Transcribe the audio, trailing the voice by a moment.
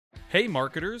Hey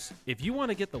marketers, if you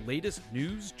want to get the latest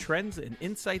news, trends, and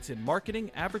insights in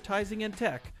marketing, advertising, and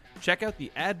tech, check out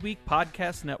the Adweek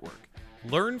Podcast Network.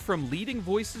 Learn from leading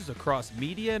voices across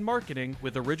media and marketing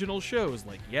with original shows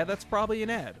like Yeah, That's Probably an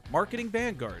Ad, Marketing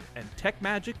Vanguard, and Tech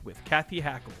Magic with Kathy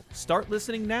Hackle. Start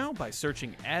listening now by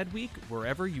searching Adweek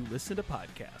wherever you listen to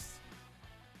podcasts.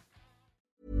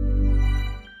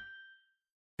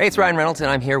 Hey, it's Ryan Reynolds,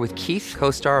 and I'm here with Keith,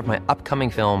 co-star of my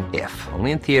upcoming film, If, only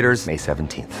in theaters May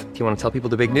 17th. Do you want to tell people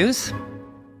the big news?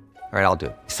 All right, I'll do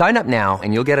it. Sign up now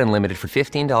and you'll get unlimited for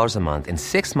 $15 a month and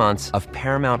 6 months of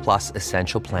Paramount Plus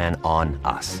Essential Plan on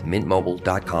us.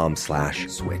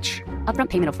 MintMobile.com/switch. Upfront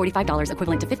payment of $45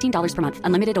 equivalent to $15 per month.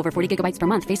 Unlimited over 40 gigabytes per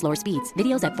month. Face lower speeds.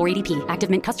 Videos at 480p. Active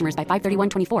Mint customers by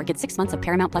 531.24 get 6 months of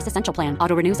Paramount Plus Essential Plan.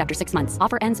 Auto renews after 6 months.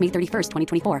 Offer ends May 31st,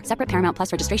 2024. Separate Paramount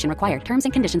Plus registration required. Terms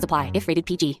and conditions apply if rated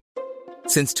PG.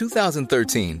 Since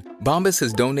 2013, Bombas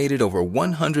has donated over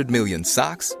 100 million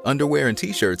socks, underwear, and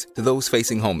T-shirts to those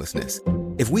facing homelessness.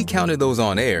 If we counted those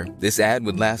on air, this ad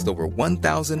would last over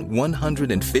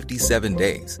 1,157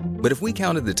 days. But if we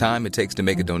counted the time it takes to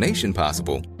make a donation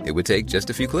possible, it would take just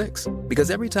a few clicks.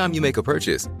 Because every time you make a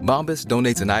purchase, Bombas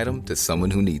donates an item to someone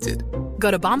who needs it.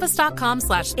 Go to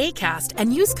bombas.com/ACAST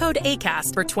and use code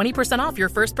ACAST for 20% off your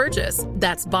first purchase.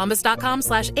 That's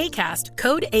bombas.com/ACAST,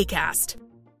 code ACAST.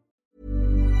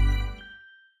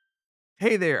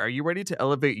 Hey there, are you ready to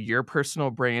elevate your personal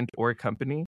brand or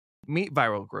company? Meet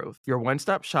Viral Growth, your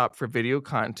one-stop shop for video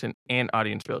content and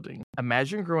audience building.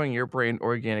 Imagine growing your brand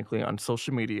organically on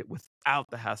social media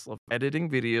without the hassle of editing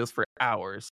videos for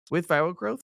hours. With Viral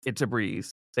Growth, it's a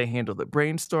breeze. They handle the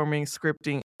brainstorming,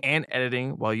 scripting, and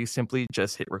editing while you simply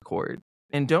just hit record.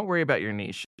 And don't worry about your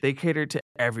niche. They cater to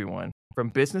everyone, from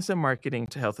business and marketing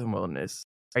to health and wellness.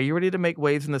 Are you ready to make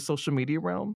waves in the social media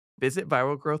realm? Visit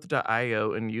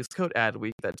viralgrowth.io and use code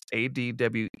ADWEEK, that's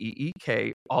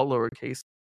ADWEEK, all lowercase,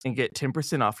 and get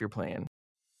 10% off your plan.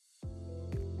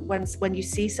 When you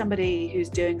see somebody who's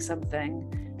doing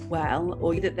something well,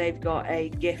 or that they've got a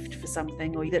gift for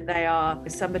something, or that they are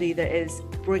somebody that is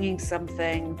bringing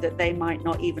something that they might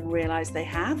not even realize they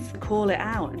have, call it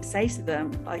out and say to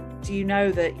them, like, do you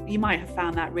know that you might have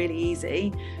found that really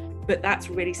easy, but that's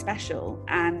really special,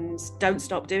 and don't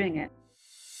stop doing it.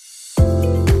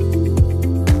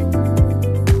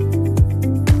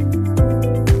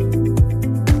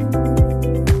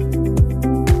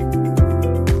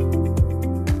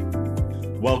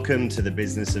 Welcome to the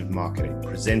Business of Marketing,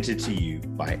 presented to you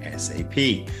by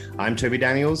SAP. I'm Toby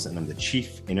Daniels, and I'm the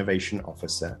Chief Innovation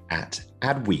Officer at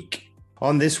Adweek.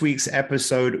 On this week's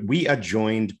episode, we are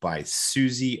joined by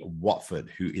Susie Watford,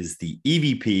 who is the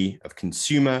EVP of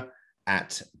Consumer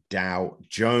at Dow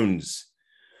Jones.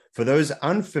 For those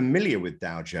unfamiliar with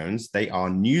Dow Jones, they are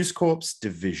News Corp's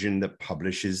division that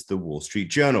publishes the Wall Street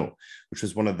Journal, which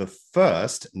was one of the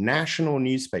first national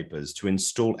newspapers to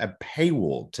install a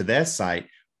paywall to their site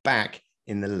back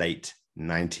in the late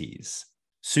 90s.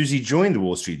 Susie joined the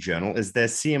Wall Street Journal as their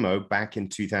CMO back in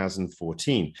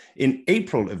 2014. In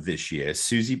April of this year,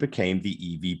 Susie became the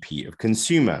EVP of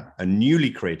Consumer, a newly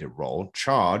created role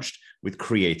charged with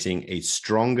creating a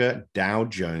stronger Dow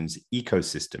Jones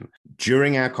ecosystem.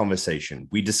 During our conversation,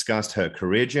 we discussed her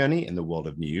career journey in the world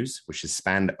of news, which has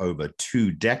spanned over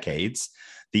 2 decades,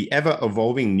 the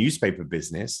ever-evolving newspaper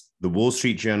business, the Wall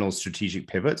Street Journal's strategic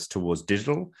pivots towards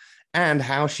digital, and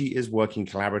how she is working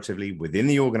collaboratively within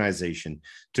the organization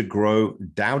to grow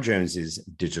Dow Jones's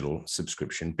digital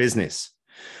subscription business.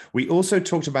 We also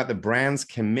talked about the brand's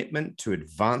commitment to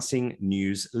advancing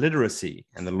news literacy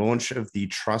and the launch of the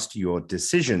Trust Your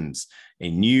Decisions, a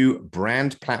new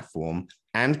brand platform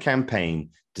and campaign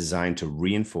designed to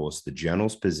reinforce the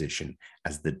journal's position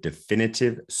as the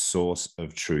definitive source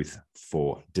of truth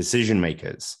for decision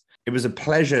makers. It was a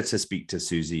pleasure to speak to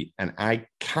Susie, and I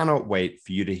cannot wait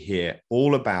for you to hear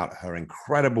all about her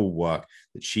incredible work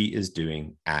that she is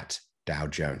doing at Dow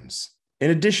Jones.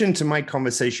 In addition to my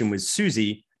conversation with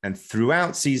Susie, and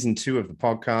throughout season 2 of the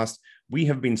podcast, we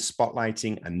have been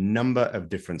spotlighting a number of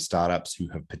different startups who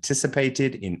have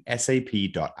participated in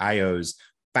SAP.io's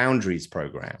Foundries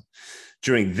program.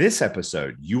 During this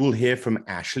episode, you will hear from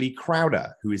Ashley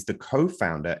Crowder, who is the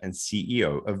co-founder and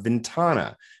CEO of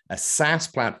Ventana, a SaaS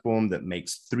platform that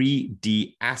makes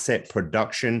 3D asset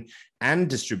production and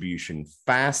distribution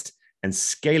fast and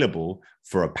scalable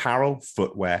for apparel,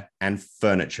 footwear, and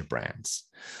furniture brands.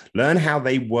 Learn how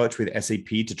they worked with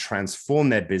SAP to transform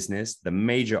their business, the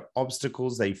major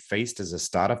obstacles they faced as a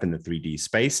startup in the 3D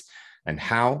space, and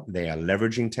how they are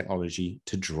leveraging technology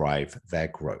to drive their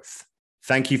growth.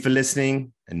 Thank you for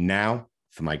listening. And now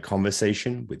for my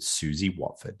conversation with Susie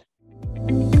Watford.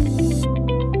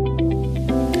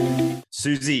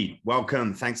 Susie,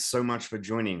 welcome. Thanks so much for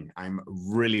joining. I'm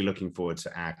really looking forward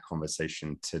to our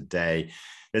conversation today.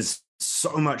 There's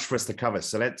so much for us to cover,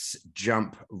 so let's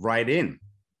jump right in.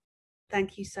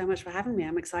 Thank you so much for having me.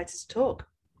 I'm excited to talk.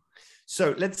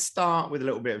 So let's start with a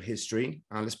little bit of history.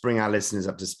 Let's bring our listeners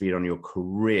up to speed on your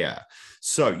career.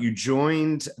 So you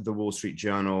joined the Wall Street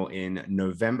Journal in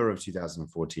November of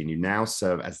 2014. You now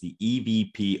serve as the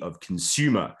EVP of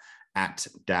Consumer at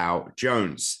Dow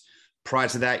Jones. Prior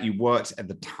to that, you worked at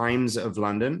the Times of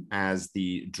London as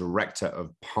the Director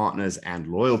of Partners and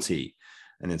Loyalty,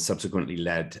 and then subsequently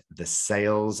led the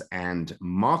sales and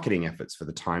marketing efforts for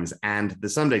the Times and the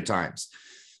Sunday Times.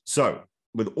 So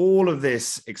with all of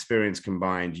this experience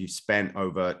combined, you've spent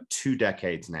over 2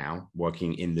 decades now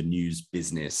working in the news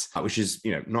business, which is,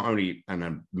 not only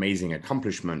an amazing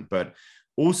accomplishment, but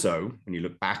also when you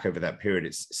look back over that period,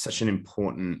 it's such an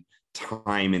important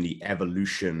time in the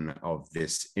evolution of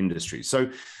this industry. So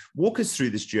walk us through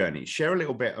this journey. Share a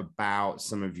little bit about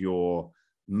some of your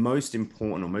most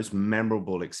important or most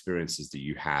memorable experiences that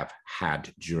you have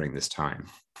had during this time.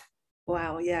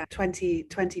 Wow, yeah, 20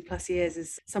 plus years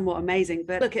is somewhat amazing.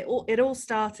 But look, it all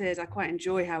started, I quite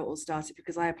enjoy how it all started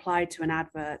because I applied to an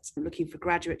advert looking for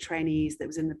graduate trainees that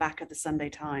was in the back of the Sunday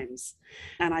Times.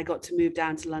 And I got to move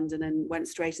down to London and went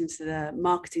straight into the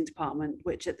marketing department,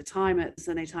 which at the time at the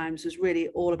Sunday Times was really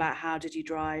all about how did you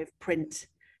drive print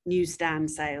newsstand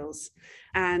sales.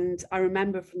 And I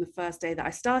remember from the first day that I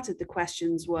started, the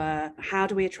questions were, how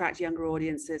do we attract younger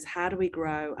audiences? How do we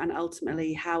grow? And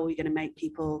ultimately, how are we going to make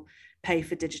people pay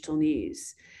for digital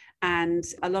news? And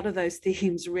a lot of those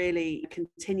themes really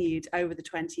continued over the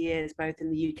 20 years, both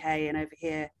in the UK and over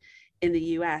here in the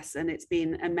US. And it's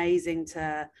been amazing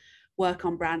to work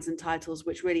on brands and titles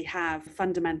which really have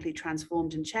fundamentally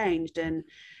transformed and changed. And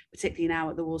particularly now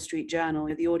at the Wall Street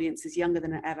Journal, the audience is younger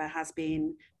than it ever has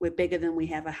been. We're bigger than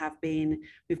we ever have been.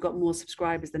 We've got more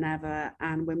subscribers than ever,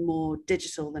 and we're more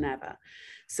digital than ever.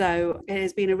 So it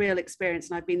has been a real experience,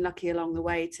 and I've been lucky along the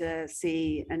way to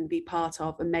see and be part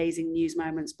of amazing news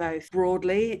moments, both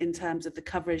broadly in terms of the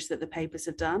coverage that the papers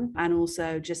have done, and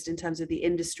also just in terms of the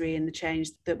industry and the change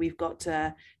that we've got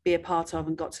to be a part of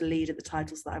and got to lead at the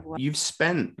titles that I've worked. You've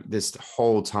spent this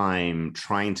whole time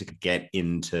trying to get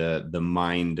into the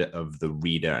mind of the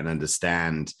reader and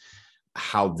understand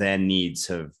how their needs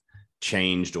have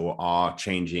changed or are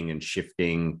changing and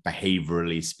shifting,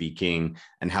 behaviorally speaking,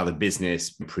 and how the business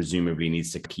presumably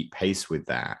needs to keep pace with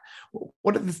that.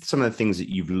 What are some of the things that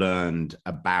you've learned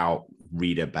about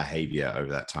reader behavior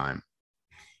over that time?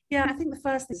 Yeah, I think the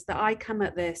first is that I come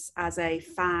at this as a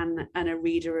fan and a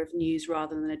reader of news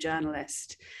rather than a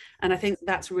journalist. And I think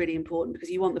that's really important because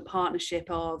you want the partnership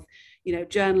of,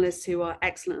 journalists who are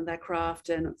excellent at their craft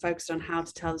and focused on how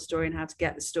to tell the story and how to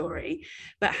get the story,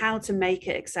 but how to make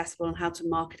it accessible and how to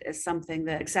market it as something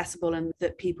that's accessible and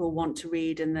that people want to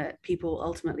read and that people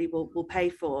ultimately will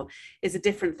pay for is a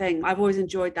different thing. I've always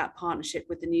enjoyed that partnership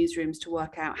with the newsrooms to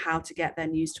work out how to get their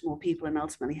news to more people and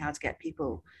ultimately how to get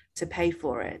people to pay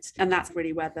for it. And that's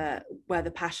really where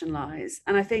the passion lies.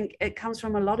 And I think it comes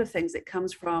from a lot of things. It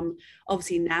comes from,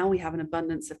 obviously now we have an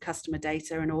abundance of customer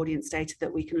data and audience data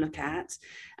that we can look at,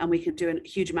 and we can do a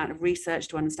huge amount of research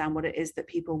to understand what it is that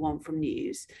people want from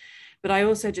news. But I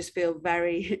also just feel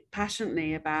very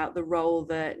passionately about the role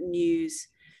that news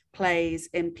plays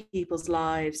in people's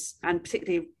lives, and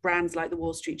particularly brands like the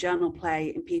Wall Street Journal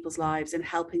play in people's lives in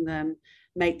helping them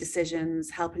make decisions,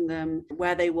 helping them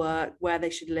where they work, where they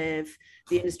should live,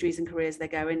 the industries and careers they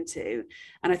go into.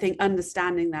 And I think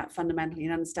understanding that fundamentally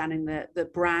and understanding the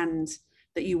brand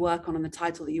that you work on and the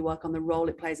title that you work on, the role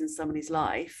it plays in somebody's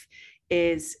life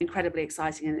is incredibly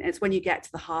exciting. And it's when you get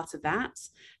to the heart of that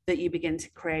you begin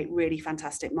to create really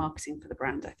fantastic marketing for the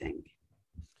brand, I think.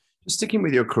 Just sticking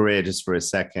with your career just for a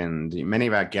second, many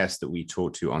of our guests that we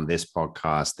talk to on this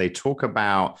podcast, they talk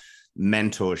about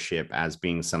mentorship as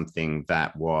being something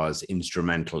that was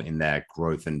instrumental in their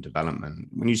growth and development.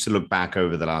 When you used to look back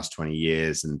over the last 20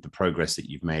 years and the progress that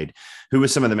you've made, who were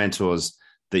some of the mentors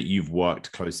that you've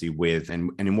worked closely with, and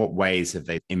in what ways have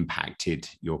they impacted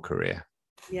your career?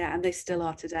 Yeah, and they still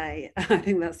are today. I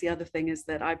think that's the other thing, is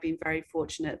that I've been very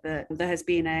fortunate that there has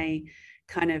been a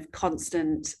kind of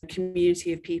constant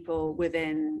community of people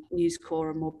within News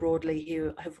Corp and more broadly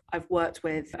who I've worked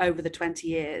with over the 20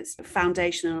 years.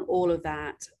 Foundational all of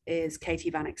that is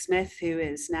Katie Vanek Smith, who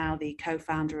is now the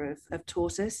co-founder of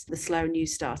Tortoise, the slow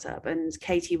news startup. And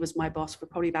Katie was my boss for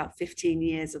probably about 15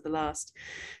 years of the last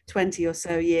 20 or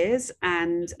so years.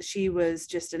 And she was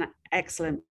just an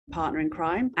excellent partner in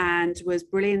crime, and was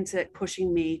brilliant at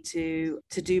pushing me to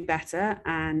do better.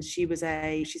 And she's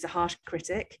a harsh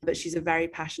critic, but she's a very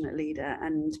passionate leader,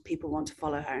 and people want to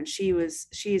follow her. And she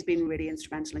has been really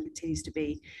instrumental and continues to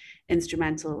be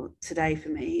instrumental today for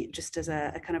me, just as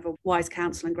a kind of a wise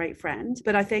counsel and great friend.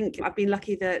 But I think I've been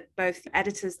lucky that both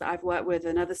editors that I've worked with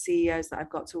and other CEOs that I've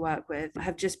got to work with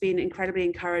have just been incredibly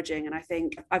encouraging. And I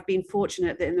think I've been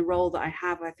fortunate that in the role that I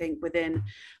have, I think within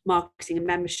marketing and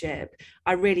membership,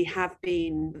 I really have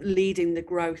been leading the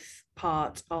growth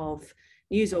part of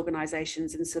news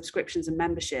organizations and subscriptions and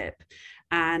membership.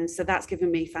 And so that's given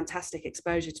me fantastic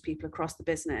exposure to people across the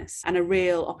business and a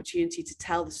real opportunity to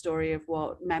tell the story of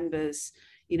what members,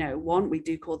 want. We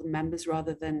do call them members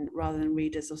rather than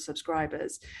readers or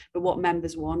subscribers, but what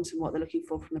members want and what they're looking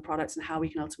for from the products and how we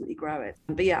can ultimately grow it.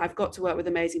 But yeah, I've got to work with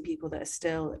amazing people that are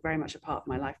still very much a part of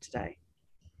my life today.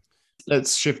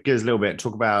 Let's shift gears a little bit,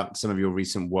 talk about some of your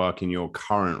recent work in your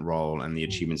current role and the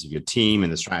achievements of your team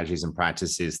and the strategies and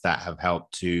practices that have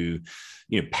helped to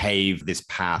pave this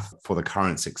path for the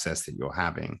current success that you're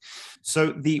having.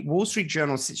 So the Wall Street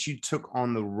Journal, since you took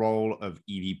on the role of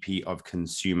EVP of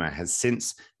Consumer, has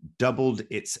since doubled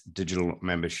its digital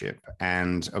membership.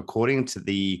 And according to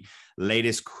the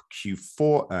latest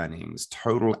Q4 earnings,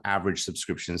 total average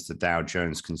subscriptions to Dow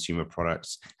Jones consumer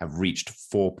products have reached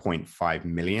 4.5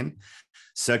 million.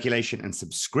 Circulation and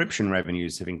subscription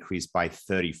revenues have increased by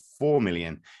 34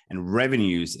 million, and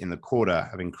revenues in the quarter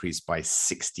have increased by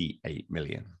 68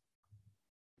 million.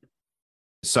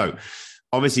 So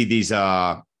obviously these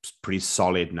are pretty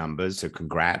solid numbers, so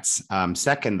congrats.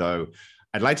 Second, though,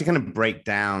 I'd like to kind of break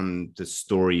down the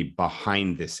story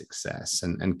behind this success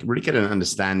and really get an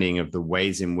understanding of the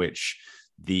ways in which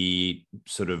the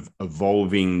sort of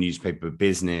evolving newspaper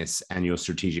business and your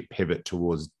strategic pivot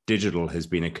towards digital has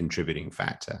been a contributing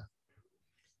factor.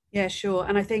 Yeah, sure.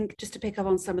 And I think just to pick up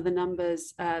on some of the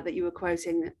numbers that you were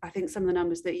quoting, I think some of the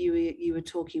numbers that you were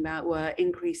talking about were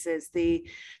increases. The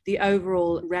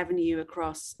overall revenue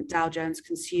across Dow Jones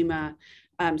consumer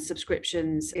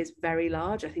subscriptions is very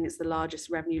large. I think it's the largest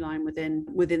revenue line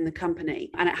within the company,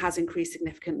 and it has increased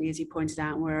significantly, as you pointed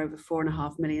out. And we're over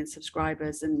 4.5 million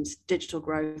subscribers, and digital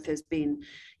growth has been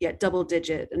double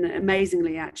digit. And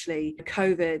amazingly, actually,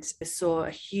 COVID saw a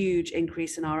huge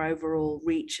increase in our overall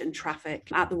reach and traffic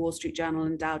at the Wall Street Journal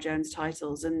and Dow Jones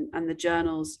titles, and the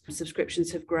journal's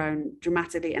subscriptions have grown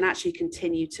dramatically and actually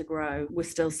continue to grow. We're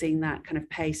still seeing that kind of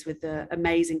pace with the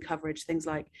amazing coverage, things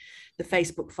like the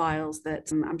Facebook files that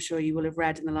I'm sure you will have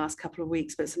read in the last couple of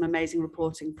weeks, but some amazing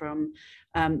reporting from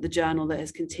the journal that has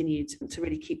continued to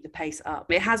really keep the pace up.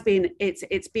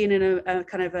 It's been in a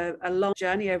kind of a long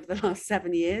journey over the last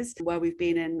 7 years where we've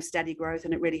been in steady growth,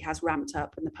 and it really has ramped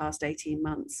up in the past 18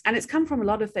 months. And it's come from a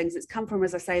lot of things. It's come from,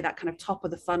 as I say, that kind of top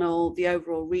of the funnel, the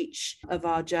overall reach of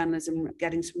our journalism,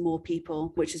 getting to more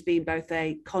people, which has been both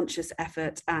a conscious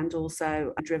effort and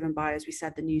also driven by, as we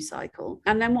said, the news cycle.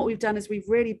 And then what we've done is we've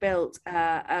really built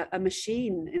a machine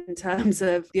in terms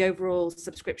of the overall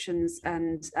subscriptions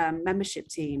and membership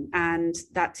team. And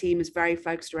that team is very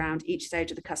focused around each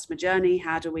stage of the customer journey.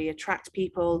 How do we attract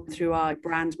people through our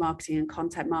brand marketing and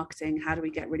content marketing? How do we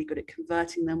get really good at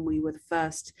converting them? We were the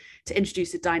first to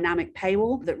introduce a dynamic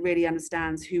paywall that really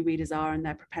understands who readers are and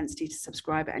their propensity to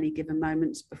subscribe at any given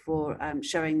moment before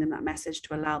showing them that message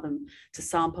to allow them to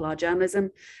sample our journalism.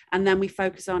 And then we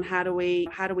focus on how do we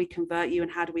convert you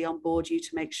and how do we onboard you to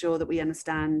make sure that we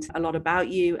understand a lot about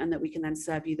you and that we can then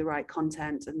serve you the right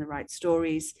content and the right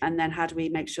stories. And then how do we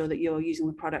make sure that you're using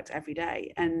the product every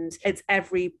day? And it's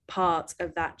every part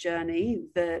of that journey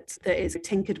that is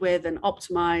tinkered with and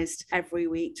optimized every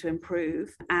week to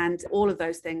improve. And all of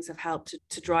those things have helped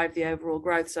to drive the overall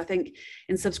growth. So I think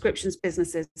in subscriptions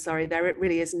businesses, there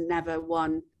really is never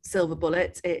one silver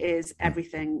bullet. It is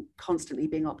everything constantly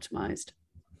being optimized.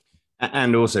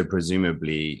 And also,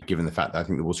 presumably, given the fact that I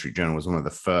think the Wall Street Journal was one of the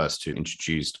first to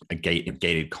introduce a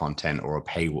gated content or a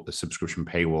paywall, a subscription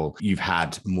paywall, you've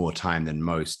had more time than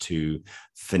most to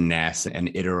finesse and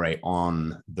iterate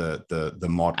on the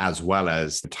mod, as well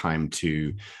as the time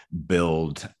to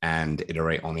build and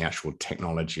iterate on the actual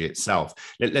technology itself.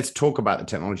 Let's talk about the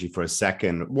technology for a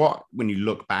second. When you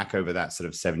look back over that sort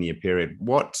of 7-year period,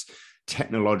 what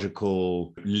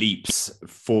technological leaps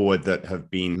forward that have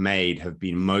been made have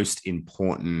been most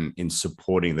important in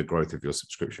supporting the growth of your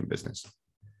subscription business?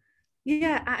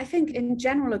 Yeah, I think in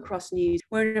general across news,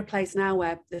 we're in a place now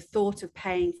where the thought of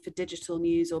paying for digital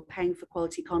news or paying for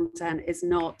quality content is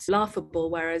not laughable.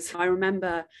 Whereas I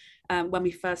remember when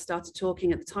we first started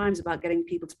talking at the Times about getting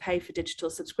people to pay for digital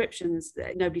subscriptions,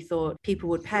 nobody thought people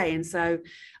would pay. And so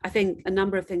I think a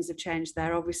number of things have changed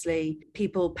there. Obviously,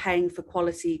 people paying for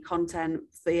quality content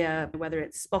via whether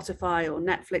it's Spotify or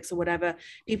Netflix or whatever,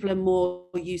 people are more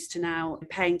used to now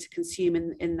paying to consume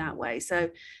in that way. So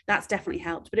that's definitely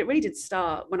helped. But it really did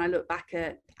start when I look back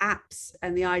at apps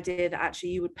and the idea that actually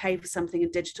you would pay for something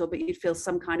in digital, but you'd feel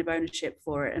some kind of ownership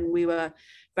for it. And we were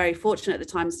very fortunate at the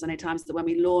time, Sunday Times, that when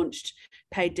we launched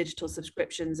paid digital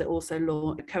subscriptions, it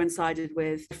also coincided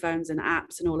with phones and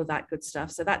apps and all of that good stuff.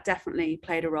 So that definitely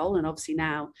played a role. And obviously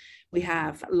now we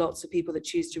have lots of people that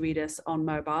choose to read us on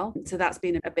mobile. So that's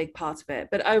been a big part of it.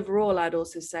 But overall, I'd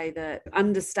also say that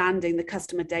understanding the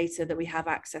customer data that we have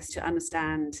access to,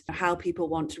 understand how people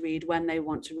want to read, when they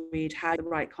want to read, how the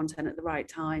right content at the right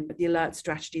time, the alert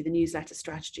strategy, the newsletter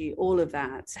strategy, all of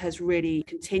that has really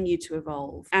continued to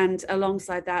evolve. And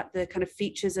alongside that, the kind of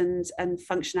features and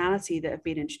functionality that have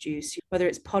been introduced, whether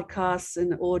it's podcasts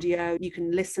and audio, you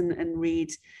can listen and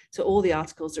read to all the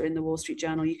articles that are in the Wall Street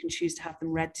Journal. You can choose to have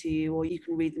them read to you, or you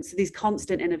can read them. So these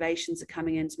constant innovations are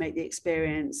coming in to make the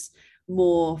experience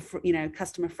more,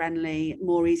 customer friendly,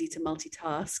 more easy to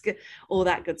multitask, all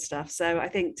that good stuff. So I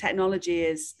think technology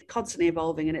is constantly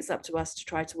evolving, and it's up to us to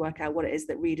try to work out what it is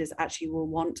that readers actually will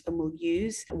want and will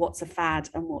use, what's a fad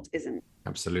and what isn't.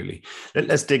 Absolutely.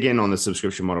 Let's dig in on the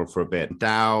subscription model for a bit.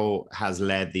 Dow has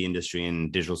led the industry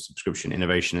in digital subscription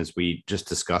innovation, as we just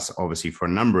discussed, obviously, for a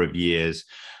number of years.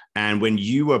 And when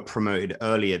you were promoted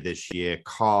earlier this year,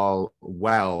 Carl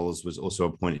Wells was also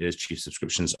appointed as Chief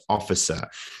Subscriptions Officer.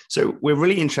 So we're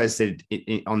really interested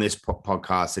on this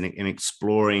podcast in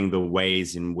exploring the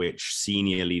ways in which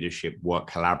senior leadership work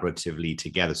collaboratively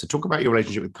together. So talk about your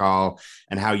relationship with Carl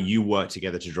and how you work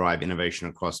together to drive innovation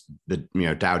across the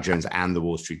Dow Jones and the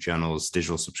Wall Street Journal's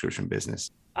digital subscription business.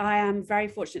 I am very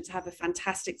fortunate to have a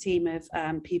fantastic team of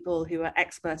people who are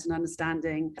expert in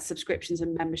understanding subscriptions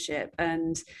and membership.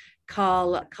 And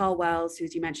Carl Wells, who,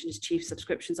 as you mentioned, is Chief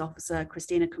Subscriptions Officer,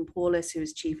 Christina Kompoulos, who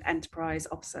is Chief Enterprise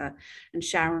Officer, and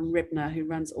Sharon Ribner, who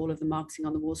runs all of the marketing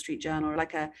on the Wall Street Journal,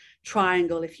 like a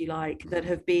triangle, if you like, that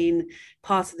have been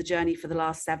part of the journey for the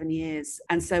last 7 years.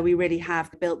 And so we really have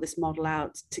built this model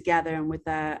out together and with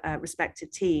their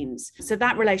respective teams. So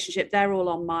that relationship, they're all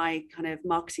on my kind of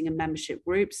marketing and membership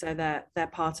group, so they're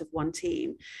part of one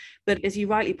team. But as you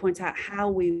rightly point out, how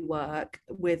we work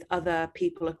with other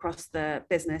people across the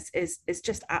business is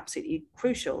just absolutely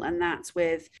crucial. And that's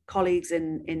with colleagues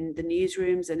in the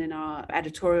newsrooms and in our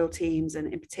editorial teams,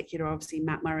 and in particular, obviously,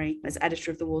 Matt Murray as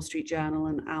editor of the Wall Street Journal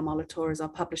and Al Molitor as our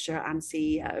publisher and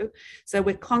CEO. So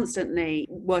we're constantly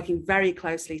working very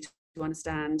closely to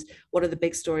understand what are the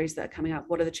big stories that are coming up,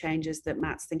 what are the changes that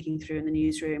Matt's thinking through in the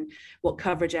newsroom, what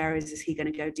coverage areas is he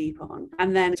going to go deep on,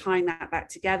 and then tying that back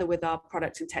together with our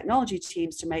product and technology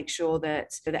teams to make sure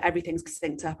that everything's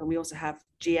synced up. And we also have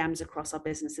GMs across our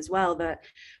business as well that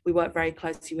we work very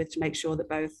closely with to make sure that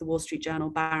both the Wall Street Journal,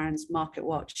 Barron's,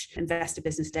 MarketWatch, Investor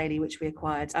Business Daily, which we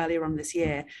acquired earlier on this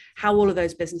year, how all of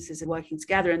those businesses are working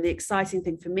together. And the exciting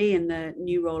thing for me in the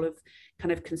new role of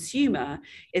kind of consumer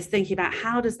is thinking about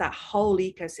how does that whole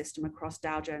ecosystem across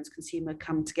Dow Jones Consumer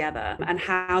come together, and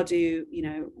how do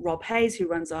Rob Hayes, who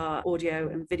runs our audio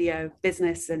and video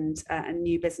business and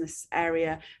new business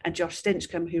area, and Josh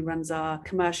Stinchcombe, who runs our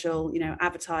commercial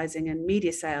advertising and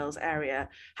media sales area,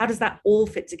 how does that all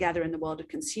fit together in the world of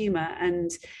consumer? And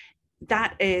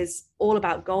that is all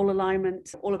about goal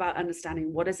alignment, all about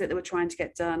understanding what is it that we're trying to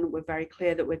get done. We're very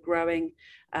clear that we're growing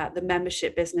the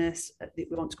membership business. We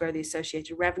want to grow the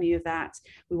associated revenue of that.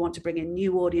 We want to bring in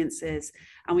new audiences,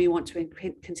 and we want to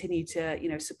continue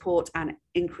to support and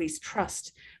increase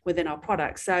trust within our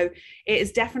products. So it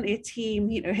is definitely a team,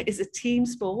 it is a team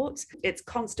sport. It's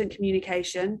constant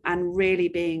communication and really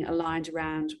being aligned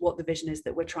around what the vision is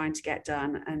that we're trying to get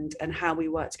done and how we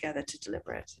work together to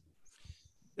deliver it.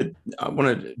 I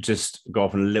want to just go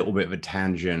off on a little bit of a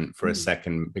tangent for a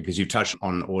second, because you've touched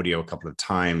on audio a couple of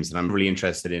times, and I'm really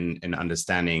interested in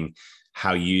understanding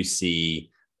how you see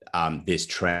this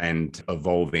trend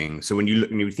evolving. So when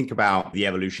you think about the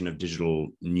evolution of digital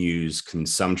news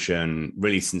consumption,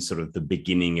 really since sort of the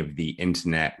beginning of the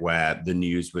internet, where the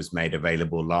news was made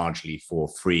available largely for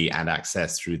free and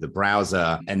access through the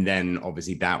browser, and then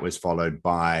obviously that was followed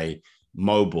by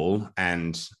mobile,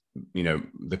 and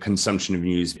the consumption of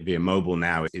news via mobile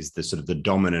now is the sort of the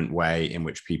dominant way in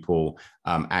which people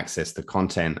access the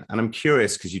content. And I'm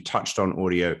curious, because you touched on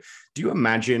audio, Do you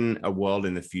imagine a world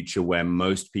in the future where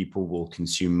most people will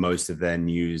consume most of their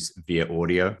news via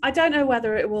audio? I don't know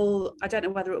whether it will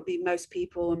be most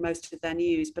people and most of their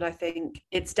news, but I think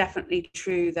it's definitely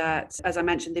true that, as I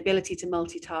mentioned, the ability to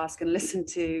multitask and listen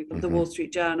to the Wall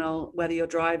Street Journal, whether you're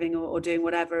driving or doing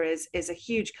whatever, is a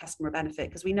huge customer benefit,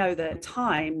 because we know that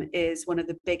time is one of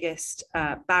the biggest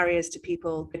barriers to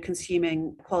people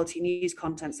consuming quality news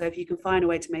content. So if you can find a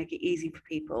way to make it easy for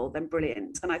people, then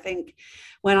brilliant. And I think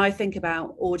when I think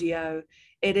about audio,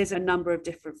 it is a number of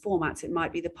different formats. It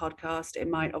might be the podcast. It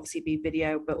might obviously be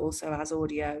video, but also as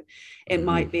audio. It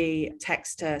might be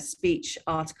text to speech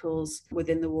articles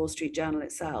within the Wall Street Journal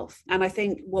itself. And I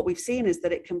think what we've seen is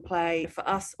that it can play, for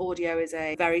us, audio is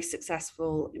a very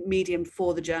successful medium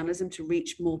for the journalism to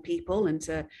reach more people and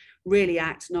to really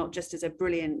act not just as a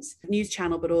brilliant news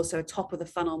channel, but also a top of the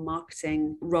funnel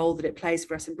marketing role that it plays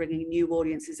for us in bringing new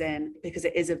audiences in, because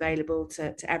it is available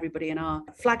to everybody. And our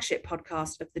flagship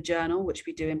podcast of the Journal, which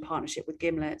we do in partnership with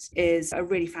Gimlet, is a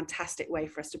really fantastic way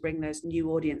for us to bring those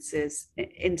new audiences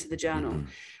into the Journal.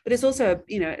 But it's also,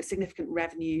 a significant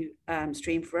revenue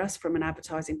stream for us from an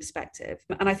advertising perspective.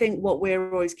 And I think what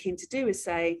we're always keen to do is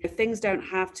say, things don't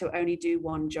have to only do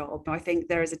one job. I think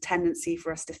there is a tendency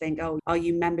for us to think, oh, are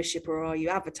you membership or are you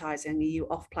advertising? Are you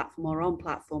off platform or on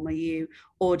platform? Are you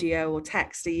audio or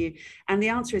text? And the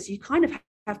answer is you kind of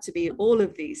have to be all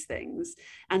of these things,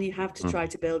 and you have to try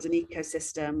to build an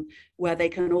ecosystem where they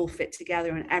can all fit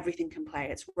together and everything can play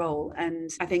its role. And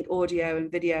I think audio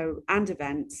and video and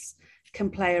events can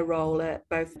play a role at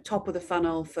both top of the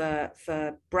funnel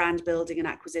for brand building and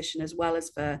acquisition, as well as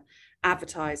for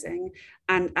advertising,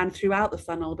 and throughout the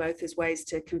funnel, both as ways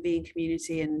to convene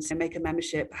community and to make a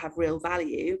membership have real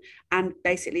value and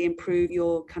basically improve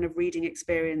your kind of reading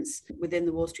experience within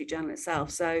the Wall Street Journal itself.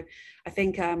 So I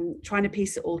think trying to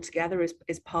piece it all together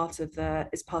is part of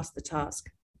the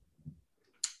task.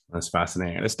 That's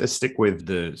fascinating. Let's stick with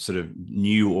the sort of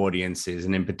new audiences,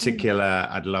 and in particular,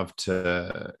 I'd love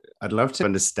to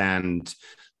understand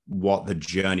what the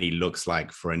journey looks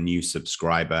like for a new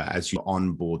subscriber as you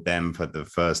onboard them for the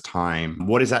first time.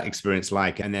 What is that experience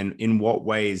like? And then in what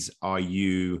ways are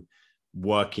you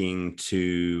working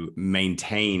to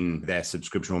maintain their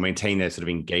subscription or maintain their sort of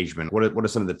engagement? What are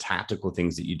some of the tactical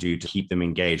things that you do to keep them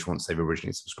engaged once they've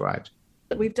originally subscribed?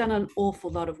 We've done an awful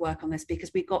lot of work on this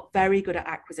because we got very good at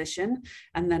acquisition,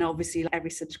 and then obviously like every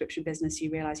subscription business,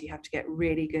 you realize you have to get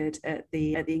really good at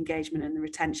the engagement and the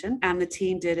retention. And the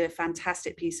team did a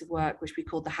fantastic piece of work which we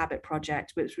called the Habit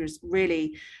Project, which was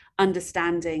really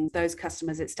understanding those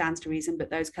customers, it stands to reason, but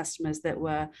those customers that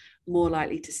were more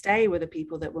likely to stay were the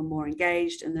people that were more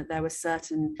engaged, and that there were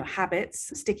certain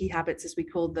habits, sticky habits as we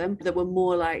called them, that were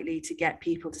more likely to get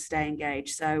people to stay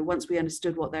engaged. So once we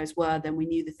understood what those were, then we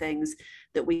knew the things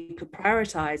that we could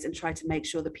prioritize and try to make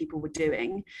sure that people were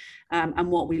doing.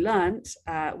 And what we learned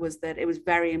was that it was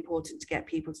very important to get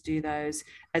people to do those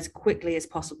as quickly as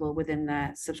possible within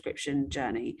their subscription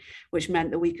journey, which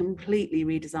meant that we completely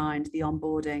redesigned the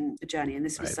onboarding journey. And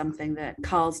this was something that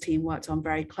Carl's team worked on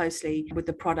very closely with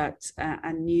the product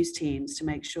and news teams to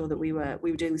make sure that we were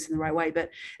doing this in the right way. But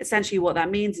essentially what that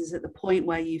means is at the point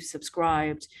where you've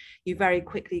subscribed, you very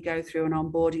quickly go through an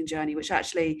onboarding journey, which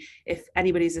actually, if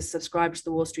anybody's a subscriber to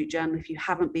the Wall Street Journal, if you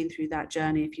haven't been through that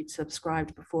journey, if you'd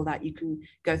subscribed before that, you can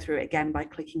go through it again by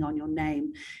clicking on your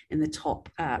name in the top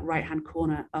right-hand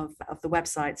corner of the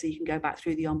website. So you can go back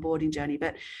through the onboarding journey.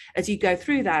 But as you go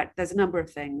through that, there's a number of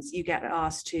things. You get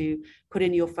asked to put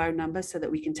in your phone number so that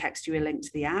we can text you a link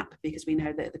to the app, because we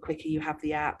know that the quicker you have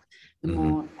the app, the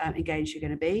more engaged you're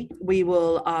going to be. We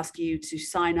will ask you to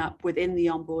sign up within the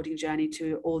onboarding journey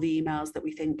to all the emails that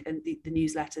we think and the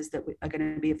newsletters that are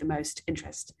going to be of the most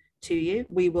interest to you.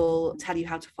 We will tell you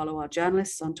how to follow our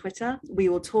journalists on Twitter. We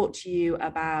will talk to you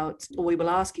about, or we will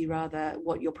ask you rather,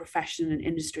 what your profession and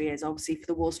industry is. Obviously for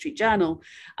the Wall Street Journal,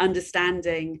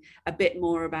 understanding a bit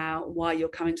more about why you're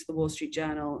coming to the Wall Street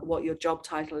Journal, what your job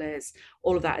title is.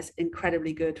 All of that is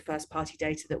incredibly good first-party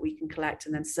data that we can collect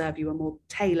and then serve you a more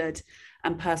tailored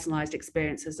and personalized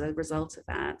experience as a result of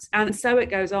that. And so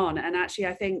it goes on. And actually,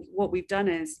 I think what we've done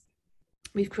is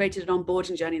we've created an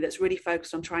onboarding journey that's really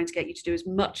focused on trying to get you to do as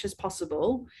much as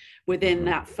possible within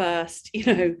that first,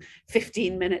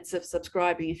 15 minutes of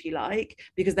subscribing, if you like,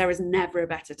 because there is never a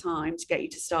better time to get you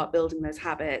to start building those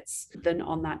habits than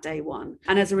on that day one.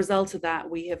 And as a result of that,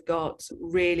 we have got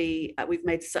really, we've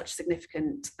made such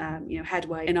significant,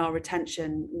 headway in our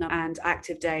retention and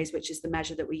active days, which is the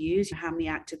measure that we use. How many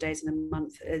active days in a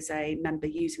month is a member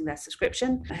using their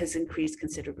subscription has increased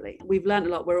considerably. We've learned a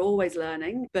lot. We're always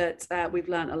learning, but we've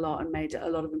learned a lot and made a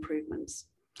lot of improvements.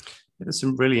 There's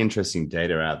some really interesting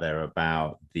data out there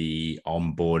about the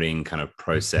onboarding kind of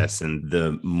process, and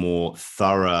the more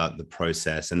thorough the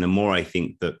process, and the more I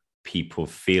think that people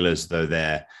feel as though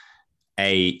they're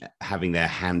having their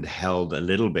hand held a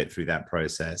little bit through that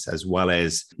process, as well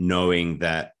as knowing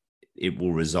that it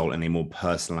will result in a more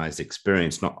personalized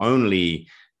experience, not only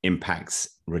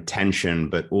impacts retention,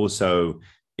 but also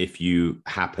if you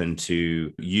happen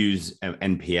to use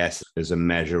NPS as a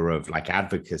measure of like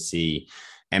advocacy,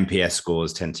 NPS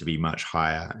scores tend to be much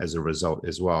higher as a result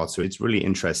as well. So it's really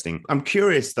interesting. I'm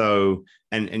curious though,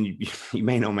 and you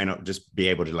may or may not just be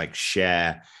able to like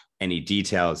share any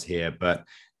details here, but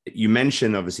you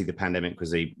mentioned obviously the pandemic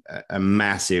was a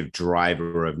massive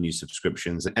driver of new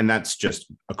subscriptions, and that's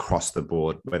just across the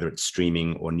board, whether it's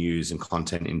streaming or news and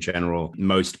content in general.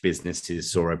 Most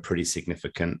businesses saw a pretty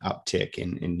significant uptick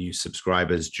in new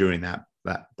subscribers during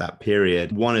that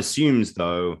period. One assumes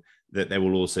though that there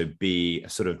will also be a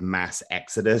sort of mass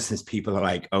exodus as people are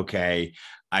like, okay,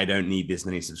 I don't need this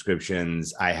many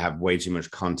subscriptions. I have way too much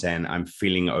content. I'm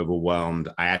feeling overwhelmed.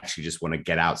 I actually just want to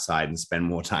get outside and spend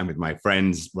more time with my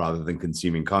friends rather than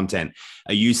consuming content.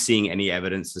 Are you seeing any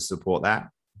evidence to support that?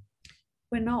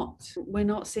 We're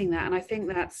not seeing that. And I think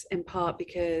that's in part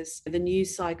because the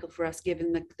news cycle for us,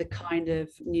 given the kind of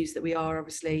news that we are,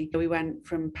 obviously, we went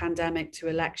from pandemic to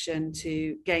election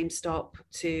to GameStop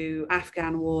to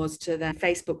Afghan wars to then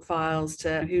Facebook files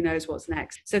to who knows what's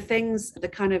next. So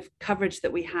the kind of coverage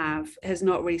that we have has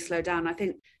not really slowed down. I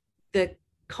think the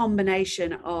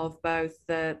combination of both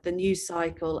the news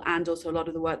cycle and also a lot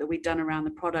of the work that we've done around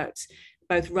the product,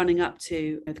 both running up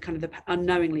to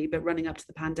unknowingly, but running up to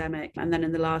the pandemic. And then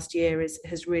in the last year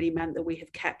has really meant that we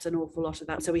have kept an awful lot of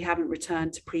that. So we haven't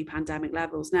returned to pre-pandemic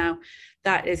levels. Now,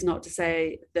 that is not to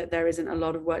say that there isn't a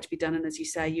lot of work to be done. And as you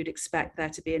say, you'd expect there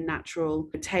to be a natural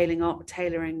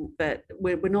tailoring, but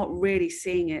we're not really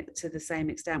seeing it to the same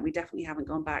extent. We definitely haven't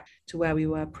gone back to where we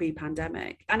were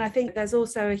pre-pandemic. And I think there's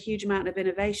also a huge amount of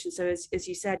innovation. So as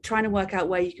you said, trying to work out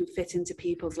where you can fit into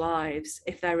people's lives,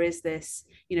 if there is this,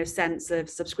 sense of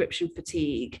subscription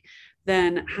fatigue,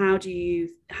 then how do you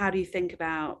think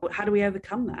about how do we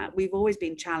overcome that? We've always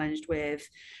been challenged with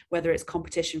whether it's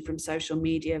competition from social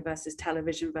media versus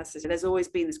television versus, there's always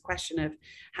been this question of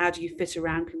how do you fit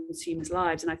around consumers'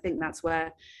 lives? And I think that's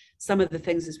where some of the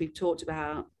things, as we've talked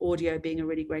about, audio being a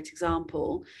really great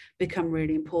example, become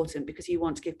really important, because you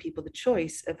want to give people the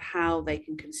choice of how they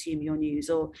can consume your news,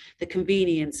 or the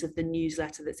convenience of the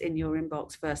newsletter that's in your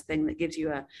inbox first thing that gives you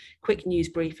a quick news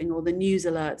briefing, or the news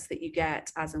alerts that you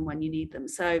get as and when you need them.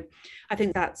 So I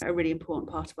think that's a really important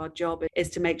part of our job,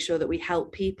 is to make sure that we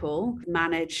help people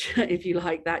manage, if you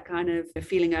like, that kind of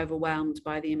feeling overwhelmed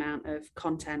by the amount of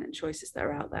content and choices that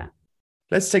are out there.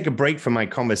 Let's take a break from my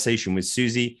conversation with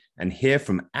Susie and hear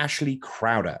from Ashley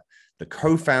Crowder, the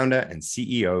co-founder and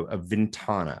CEO of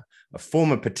Ventana, a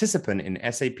former participant in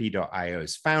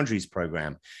SAP.io's Foundries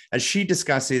program, as she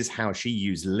discusses how she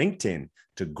used LinkedIn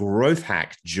to growth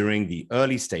hack during the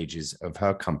early stages of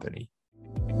her company.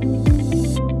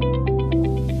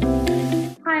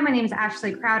 Hi, my name is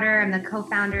Ashley Crowder. I'm the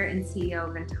co-founder and CEO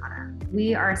of Ventana.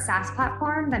 We are a SaaS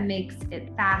platform that makes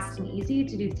it fast and easy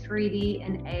to do 3D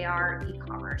and AR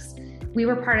e-commerce. We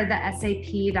were part of the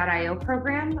SAP.io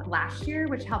program last year,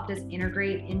 which helped us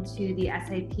integrate into the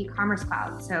SAP Commerce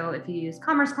Cloud. So if you use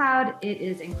Commerce Cloud, it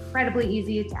is incredibly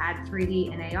easy to add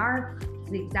 3D and AR.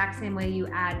 It's the exact same way you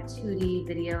add 2D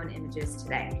video and images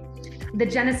today. The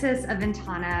genesis of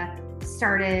Ventana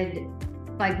started,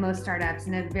 like most startups,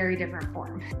 in a very different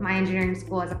form. My engineering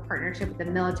school has a partnership with the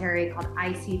military called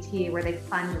ICT, where they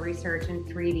fund research in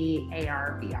 3D,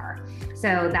 AR, VR.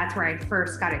 So that's where I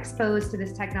first got exposed to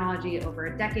this technology over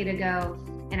a decade ago,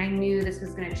 and I knew this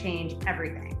was going to change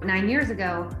everything. 9 years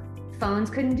ago, phones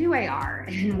couldn't do AR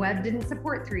and web didn't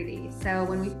support 3D. So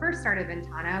when we first started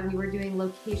Ventana, we were doing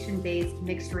location-based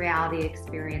mixed reality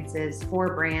experiences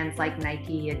for brands like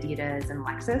Nike, Adidas, and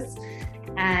Lexus.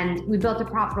 And we built a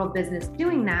profitable business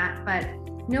doing that, but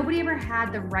nobody ever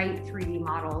had the right 3D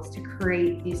models to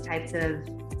create these types of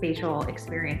spatial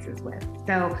experiences with.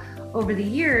 So over the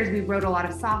years, we wrote a lot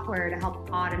of software to help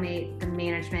automate the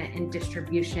management and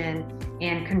distribution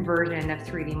and conversion of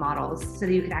 3D models so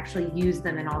that you could actually use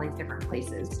them in all these different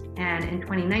places. And in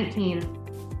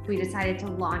 2019, we decided to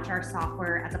launch our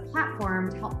software as a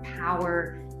platform to help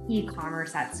power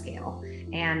e-commerce at scale.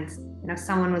 And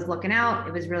someone was looking out.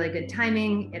 It was really good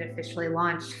timing. It officially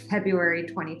launched February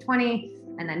 2020.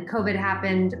 And then COVID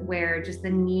happened, where just the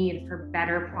need for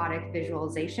better product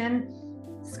visualization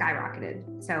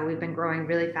skyrocketed. So we've been growing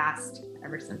really fast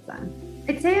ever since then.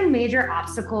 I'd say a major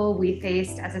obstacle we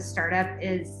faced as a startup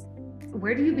is,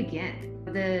 where do you begin?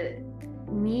 The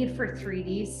need for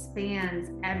 3D spans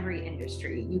every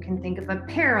industry. You can think of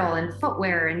apparel and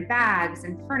footwear and bags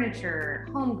and furniture,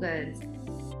 home goods,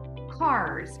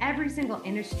 cars. Every single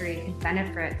industry can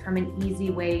benefit from an easy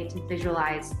way to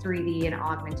visualize 3D and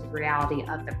augmented reality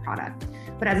of the product.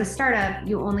 But as a startup,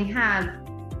 you only have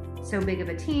so big of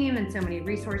a team and so many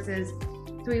resources.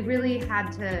 So we really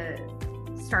had to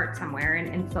start somewhere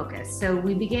and focus. So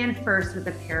we began first with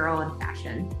apparel and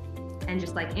fashion. And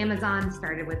just like Amazon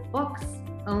started with books,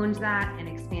 owned that and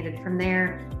expanded from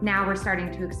there. Now we're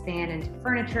starting to expand into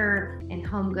furniture and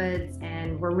home goods.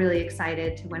 And we're really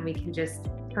excited to when we can just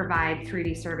provide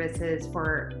 3D services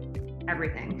for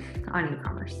everything on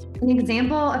e-commerce. An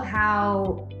example of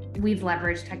how we've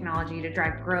leveraged technology to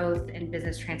drive growth and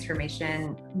business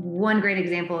transformation. One great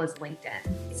example is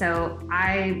LinkedIn. So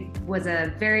I was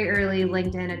a very early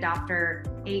LinkedIn adopter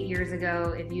 8 years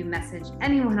ago. If you message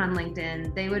anyone on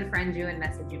LinkedIn, they would friend you and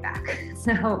message you back.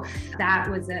 So that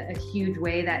was a huge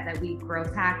way that we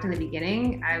growth hacked in the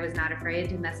beginning. I was not afraid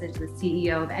to message the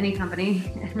CEO of any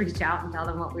company and reach out and tell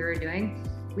them what we were doing.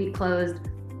 We closed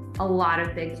a lot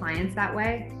of big clients that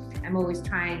way. I'm always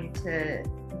trying to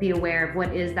be aware of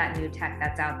what is that new tech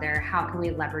that's out there. How can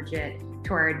we leverage it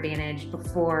to our advantage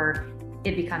before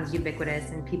it becomes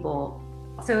ubiquitous and people.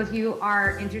 So if you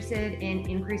are interested in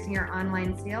increasing your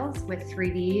online sales with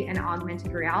 3D and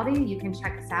augmented reality, you can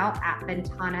check us out at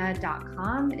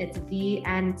ventana.com. It's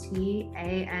VNTANA.com.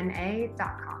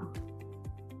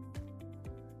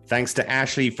 Thanks to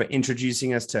Ashley for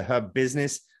introducing us to her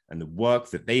business and the work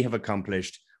that they have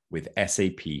accomplished with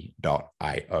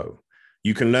SAP.io.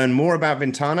 You can learn more about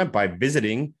Ventana by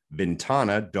visiting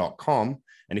ventana.com.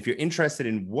 And if you're interested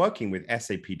in working with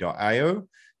SAP.io,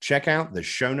 check out the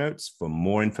show notes for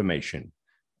more information.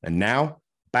 And now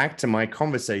back to my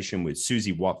conversation with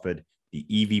Susie Watford, the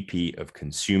EVP of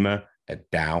Consumer at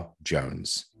Dow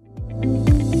Jones.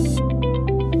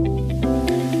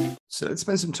 So let's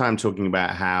spend some time talking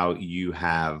about how you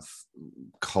have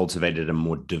cultivated a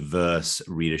more diverse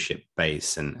readership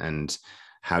base and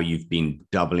how you've been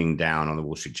doubling down on the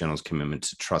Wall Street Journal's commitment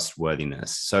to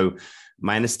trustworthiness. So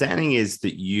my understanding is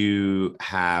that you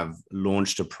have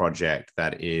launched a project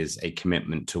that is a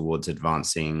commitment towards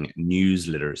advancing news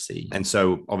literacy. And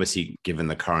so obviously, given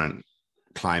the current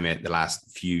climate, the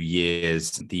last few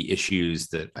years, the issues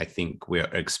that I think we're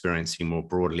experiencing more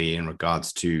broadly in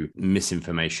regards to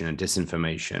misinformation and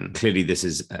disinformation, clearly this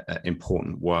is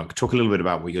important work. Talk a little bit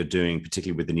about what you're doing,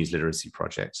 particularly with the News Literacy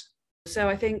Project. So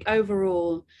I think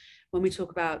overall, when we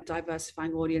talk about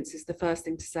diversifying audiences, the first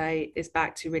thing to say is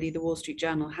back to really the Wall Street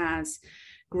Journal has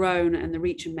grown and the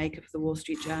reach and makeup of the Wall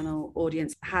Street Journal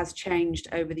audience has changed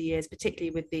over the years,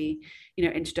 particularly with the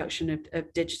introduction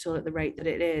of digital at the rate that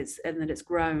it is and that it's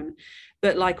grown.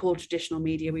 But like all traditional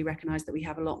media, we recognize that we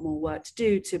have a lot more work to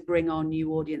do to bring on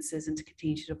new audiences and to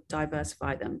continue to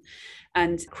diversify them.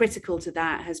 And critical to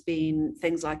that has been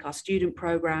things like our student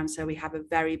program. So we have a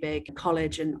very big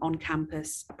college and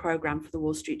on-campus program for the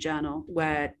Wall Street Journal,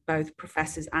 where both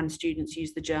professors and students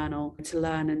use the journal to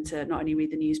learn and to not only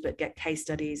read the news, but get case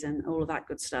studies and all of that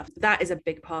good stuff. That is a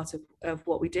big part of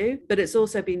what we do. But it's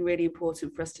also been really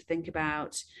important for us to think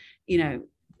about,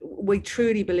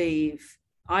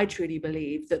 I truly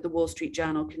believe that the Wall Street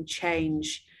Journal can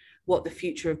change what the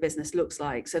future of business looks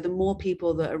like. So the more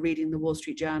people that are reading the Wall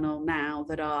Street Journal now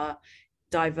that are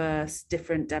diverse,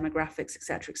 different demographics, et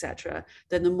cetera,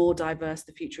 then the more diverse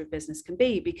the future of business can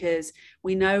be, because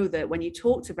we know that when you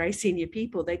talk to very senior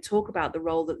people, they talk about the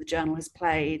role that the journal has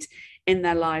played in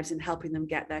their lives and helping them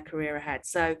get their career ahead.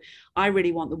 So I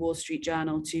really want the Wall Street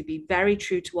Journal to be very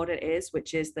true to what it is,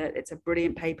 which is that it's a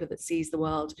brilliant paper that sees the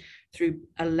world through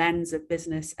a lens of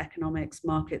business, economics,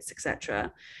 markets, et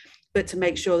cetera. But to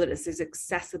make sure that it's as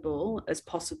accessible as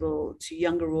possible to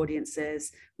younger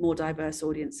audiences, more diverse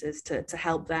audiences, to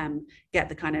help them get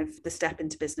the kind of the step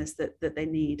into business that they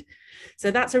need.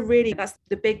 So that's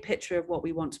the big picture of what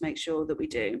we want to make sure that we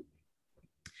do.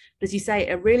 But as you say,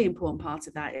 a really important part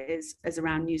of that is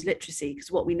around news literacy,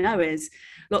 because what we know is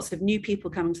lots of new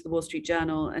people coming to the Wall Street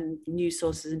Journal and news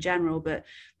sources in general, but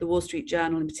the Wall Street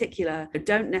Journal in particular,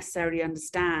 don't necessarily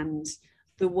understand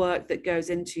the work that goes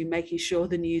into making sure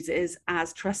the news is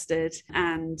as trusted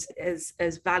and as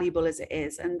valuable as it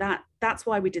is. And that's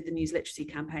why we did the news literacy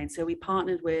campaign. So we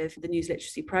partnered with the news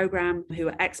literacy program, who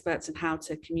are experts in how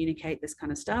to communicate this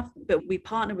kind of stuff. But we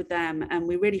partnered with them and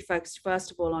we really focused,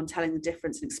 first of all, on telling the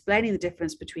difference and explaining the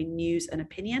difference between news and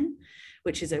opinion,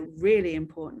 which is a really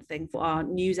important thing. For our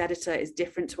news editor is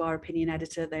different to our opinion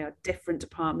editor. They are different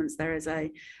departments. There is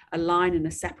a line and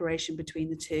a separation between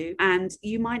the two. And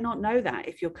you might not know that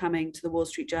if you're coming to the Wall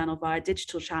Street Journal via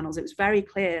digital channels, it was very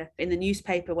clear in the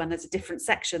newspaper when there's a different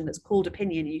section that's called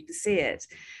opinion, you can see it.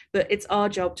 But it's our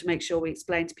job to make sure we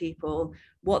explain to people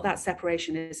what that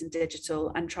separation is in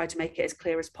digital and try to make it as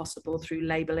clear as possible through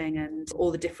labeling and all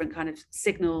the different kind of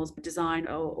signals, design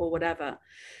or whatever.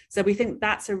 So we think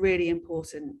that's a really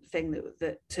important thing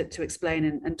to explain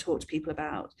and talk to people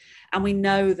about. And we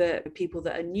know that people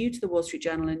that are new to the Wall Street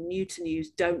Journal and new to news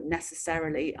don't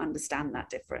necessarily understand that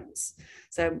difference.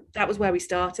 So that was where we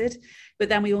started. But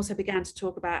then we also began to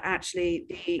talk about actually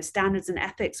the standards and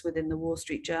ethics within the Wall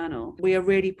Street Journal. We are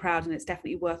really proud, and it's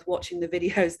definitely worth watching the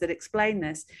videos that explain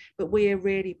this, but we are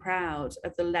really proud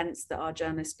of the lengths that our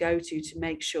journalists go to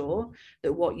make sure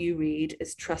that what you read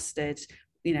is trusted,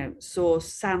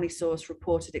 soundly sourced,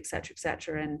 reported, et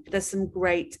cetera, and there's some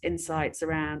great insights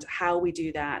around how we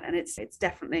do that, and it's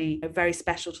definitely very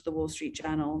special to the Wall Street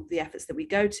Journal, the efforts that we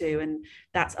go to, and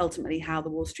that's ultimately how the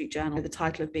Wall Street Journal, the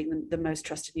title of being the most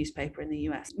trusted newspaper in the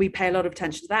US. We pay a lot of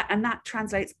attention to that, and that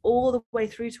translates all the way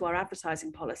through to our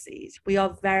advertising policies. We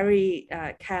are very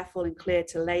careful and clear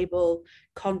to label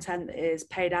content that is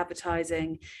paid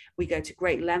advertising. We go to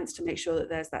great lengths to make sure that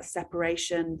there's that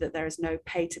separation, that there is no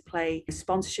pay-to-play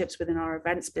sponsorships within our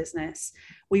events business.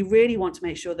 We really want to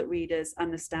make sure that readers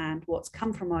understand what's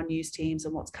come from our news teams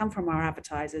and what's come from our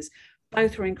advertisers.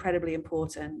 Both are incredibly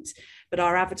important, but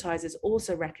our advertisers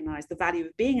also recognize the value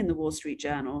of being in the Wall Street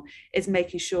Journal is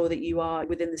making sure that you are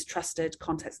within this trusted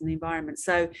context and the environment.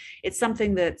 So it's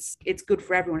something it's good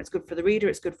for everyone. It's good for the reader,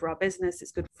 it's good for our business,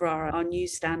 it's good for our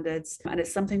news standards. And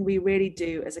it's something we really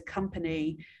do as a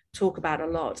company talk about a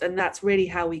lot. And that's really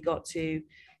how we got to,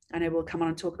 I know we'll come on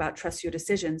and talk about trust your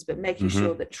decisions, but making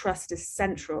sure that trust is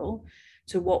central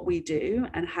to what we do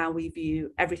and how we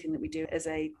view everything that we do as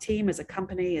a team, as a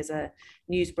company, as a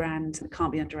news brand. It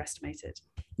can't be underestimated.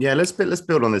 Yeah, let's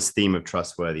build on this theme of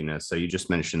trustworthiness. So you just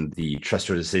mentioned the Trust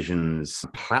Your Decisions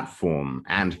platform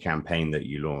and campaign that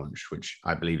you launched, which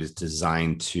I believe is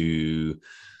designed to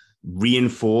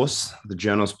reinforce the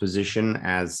journal's position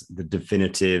as the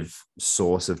definitive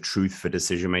source of truth for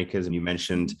decision makers. And you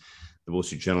mentioned the Wall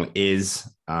Street Journal is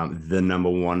the number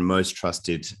one most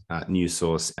trusted news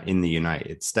source in the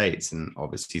United States, and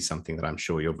obviously something that I'm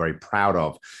sure you're very proud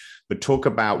of. But talk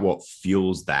about what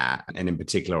fuels that, and in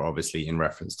particular, obviously, in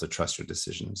reference to Trust Your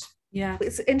Decisions. Yeah,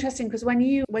 it's interesting because when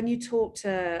you talk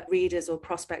to readers or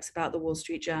prospects about the Wall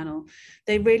Street Journal,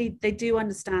 they do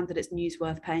understand that it's news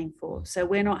worth paying for. So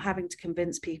we're not having to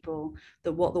convince people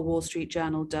that what the Wall Street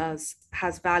Journal does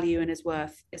has value and is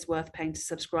worth paying to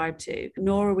subscribe to,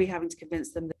 nor are we having to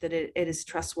convince them that it is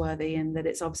trustworthy and that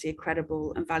it's obviously a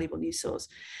credible and valuable news source.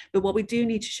 But what we do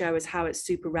need to show is how it's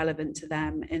super relevant to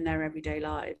them in their everyday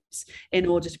lives in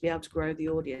order to be able to grow the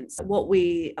audience. What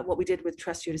we did with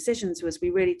Trust Your Decisions was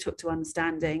we really took to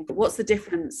understanding what's the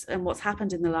difference and what's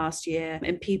happened in the last year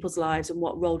in people's lives, and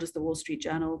what role does the Wall Street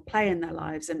Journal play in their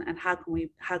lives, and how can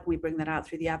we bring that out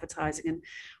through the advertising. And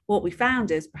what we found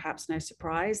is, perhaps no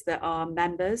surprise, that our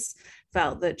members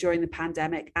felt that during the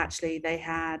pandemic, actually they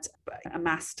had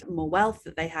amassed more wealth,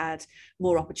 that they had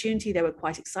more opportunity, they were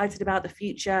quite excited about the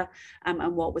future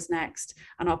and what was next.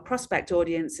 And our prospect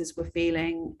audiences were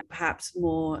feeling perhaps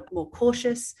more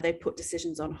cautious. They put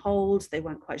decisions on hold, they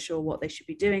weren't quite sure what they should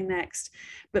be doing next.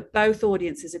 But both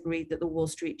audiences agreed that the Wall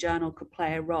Street Journal could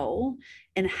play a role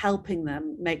in helping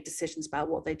them make decisions about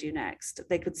what they do next.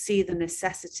 They could see the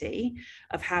necessity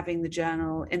of having the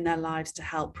journal in their lives to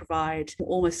help provide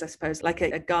almost, I suppose, like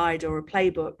a guide or a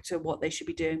playbook to what they should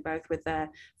be doing, both with their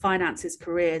finances,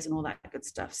 careers, and all that good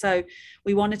stuff. So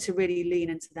we wanted to really lean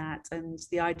into that, and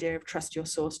the idea of trust your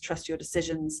source, trust your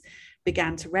decisions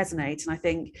began to resonate. And I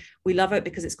think we love it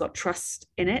because it's got trust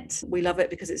in it. We love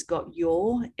it because it's got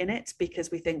your in it,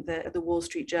 because we think that at the Wall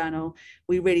Street Journal,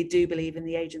 we really do believe in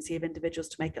the agency of individuals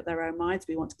to make up their own minds.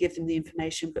 We want to give them the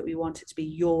information, but we want it to be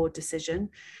your decision.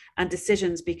 And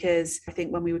decisions, because I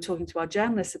think when we were talking to our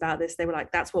journalists about this, they were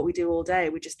like, that's what we do all day.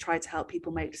 We just try to help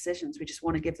people make decisions. We just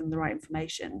want to give them the right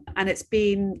information. And it's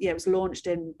been, it was launched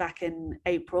back in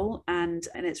April, and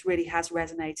it really has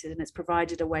resonated, and it's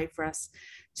provided a way for us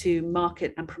to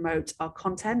market and promote our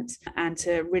content and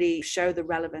to really show the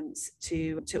relevance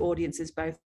to audiences,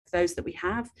 both those that we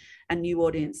have and new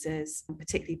audiences, and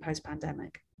particularly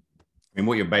post-pandemic. And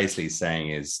what you're basically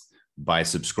saying is, by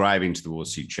subscribing to the Wall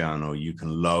Street Journal, you can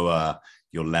lower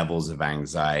your levels of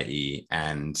anxiety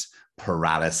and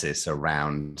paralysis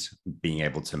around being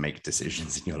able to make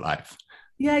decisions in your life.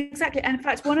 Yeah, exactly. And in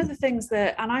fact, one of the things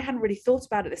that, and I hadn't really thought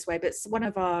about it this way, but one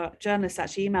of our journalists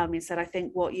actually emailed me and said, I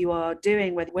think what you are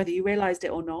doing, whether you realized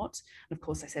it or not, and of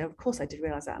course I said, of course I did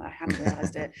realize that, and I hadn't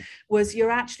realized it, was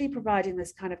you're actually providing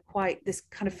this kind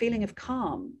of feeling of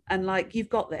calm and like, you've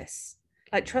got this.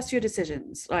 Like, trust your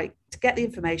decisions, like to get the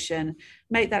information,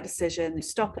 make that decision,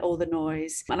 stop all the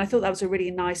noise. And I thought that was a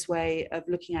really nice way of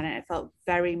looking at it. It felt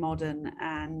very modern.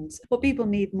 And what people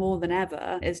need more than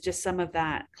ever is just some of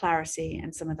that clarity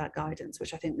and some of that guidance,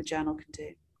 which I think the journal can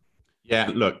do.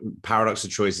 Yeah, look, paradox of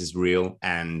choice is real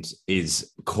and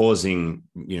is causing,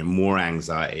 more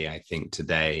anxiety, I think,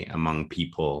 today among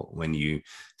people when you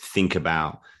think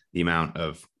about the amount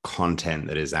of content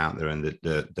that is out there and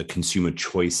the consumer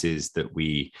choices that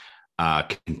we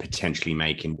can potentially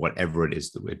make in whatever it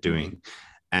is that we're doing.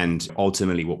 And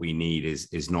ultimately what we need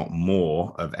is not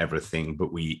more of everything,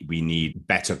 but we need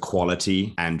better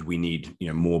quality and we need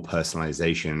more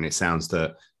personalization. And it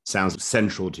sounds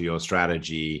central to your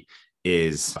strategy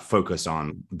is focus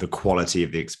on the quality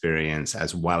of the experience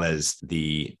as well as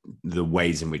the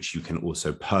ways in which you can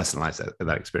also personalize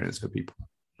that experience for people.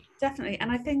 Definitely.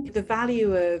 And I think the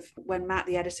value of when Matt,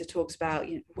 the editor, talks about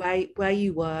where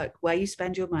you work, where you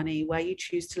spend your money, where you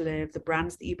choose to live, the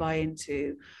brands that you buy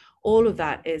into, all of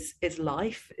that is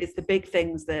life. It's the big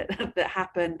things that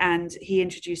happen. And he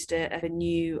introduced a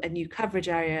new coverage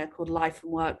area called Life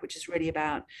and Work, which is really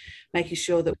about making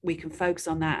sure that we can focus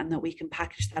on that and that we can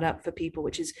package that up for people,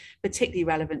 which is particularly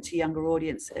relevant to younger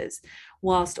audiences,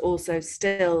 whilst also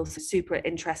still super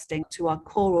interesting to our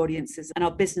core audiences and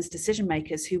our business decision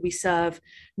makers who we serve,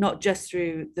 not just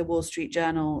through the Wall Street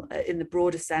Journal in the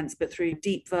broader sense, but through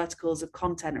deep verticals of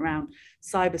content around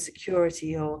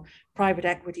cybersecurity or private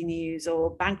equity news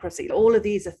or bankruptcy. All of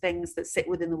these are things that sit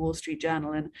within the Wall Street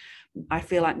Journal. And I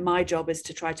feel like my job is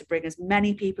to try to bring as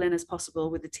many people in as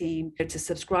possible with the team to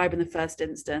subscribe in the first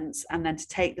instance, and then to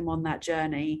take them on that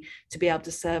journey to be able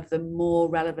to serve them more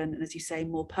relevant and, as you say,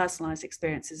 more personalized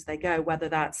experiences as they go, whether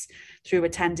that's through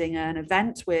attending an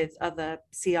event with other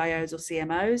CIOs or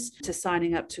CMOs, to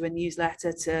signing up to a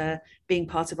newsletter, to being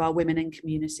part of our Women in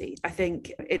community. I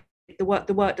think the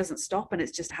work doesn't stop, and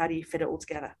it's just how do you fit it all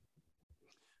together.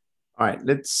 All right,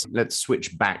 let's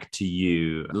switch back to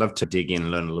you. I'd love to dig in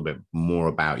and learn a little bit more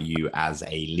about you as a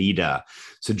leader.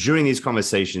 So during these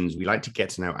conversations, we like to get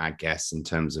to know our guests in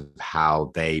terms of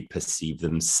how they perceive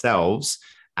themselves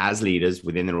as leaders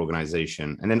within their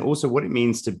organization, and then also what it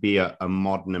means to be a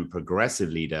modern and progressive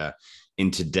leader in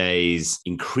today's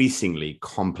increasingly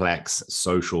complex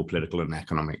social, political, and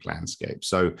economic landscape.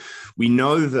 So we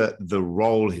know that the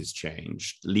role has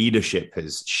changed. Leadership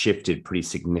has shifted pretty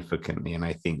significantly. And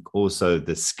I think also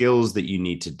the skills that you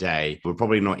need today were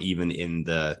probably not even in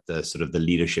the sort of the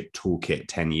leadership toolkit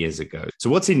 10 years ago. So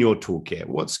what's in your toolkit?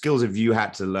 What skills have you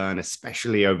had to learn,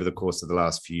 especially over the course of the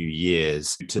last few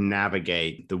years, to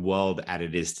navigate the world as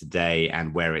it is today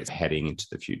and where it's heading into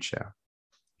the future?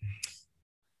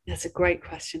 That's a great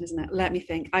question, isn't it? Let me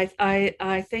think.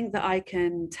 I think that I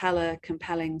can tell a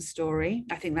compelling story.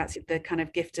 I think that's the kind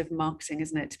of gift of marketing,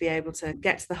 isn't it? To be able to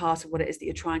get to the heart of what it is that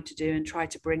you're trying to do and try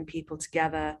to bring people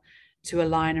together to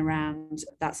align around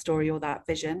that story or that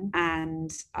vision.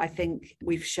 And I think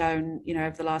we've shown,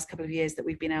 over the last couple of years that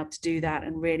we've been able to do that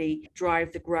and really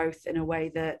drive the growth in a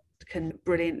way that can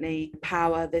brilliantly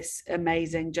power this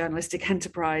amazing journalistic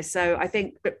enterprise. So I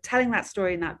think telling that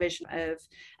story and that vision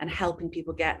and helping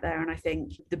people get there. And I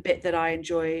think the bit that I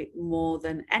enjoy more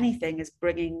than anything is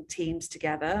bringing teams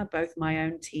together, both my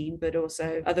own team, but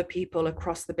also other people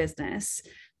across the business,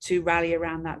 to rally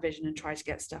around that vision and try to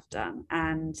get stuff done.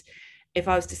 And if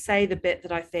I was to say the bit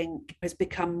that I think has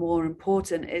become more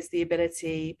important is the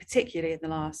ability, particularly in the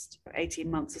last 18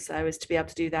 months or so, is to be able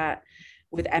to do that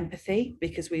with empathy,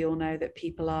 because we all know that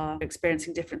people are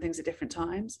experiencing different things at different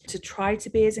times, to try to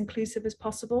be as inclusive as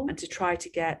possible and to try to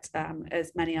get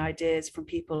as many ideas from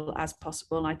people as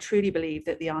possible. And I truly believe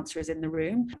that the answer is in the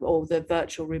room, or the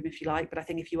virtual room, if you like. But I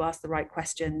think if you ask the right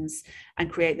questions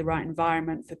and create the right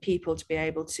environment for people to be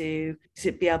able to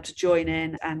join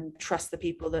in and trust the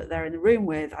people that they're in the room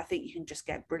with, I think you can just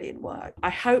get brilliant work. I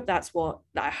hope that's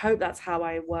how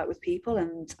I work with people,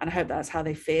 and I hope that's how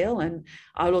they feel. And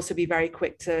I'll also be very quick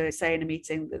to say in a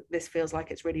meeting that this feels like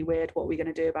it's really weird. What are we going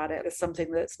to do about it? There's something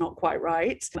that's not quite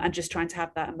right. And just trying to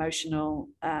have that emotional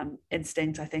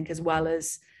instinct, I think, as well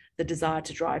as the desire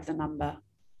to drive the number.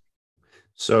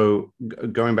 So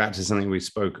going back to something we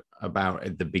spoke about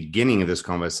at the beginning of this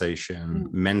conversation,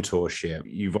 mentorship.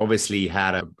 You've obviously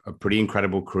had a pretty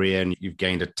incredible career and you've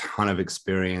gained a ton of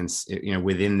experience,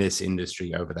 within this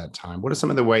industry over that time. What are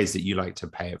some of the ways that you like to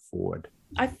pay it forward?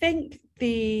 I think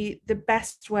the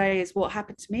best way is what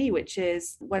happened to me, which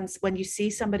is when you see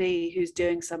somebody who's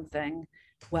doing something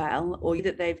well, or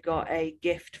that they've got a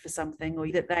gift for something,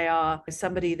 or that they are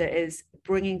somebody that is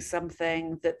bringing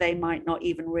something that they might not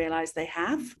even realize they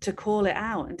have, to call it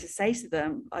out and to say to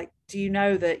them, like, do you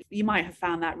know that you might have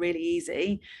found that really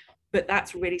easy, but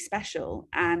that's really special,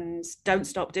 and don't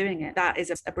stop doing it. That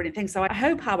is a brilliant thing. So I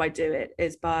hope how I do it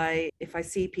is by, if I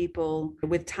see people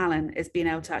with talent, is being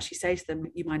able to actually say to them,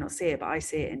 you might not see it, but I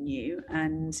see it in you.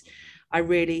 And I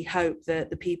really hope that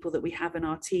the people that we have in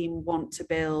our team want to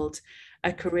build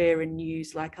a career in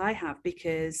news like I have,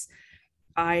 because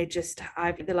I've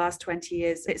the last 20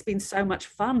 years, it's been so much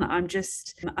fun.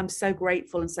 I'm so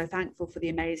grateful and so thankful for the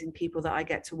amazing people that I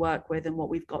get to work with and what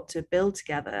we've got to build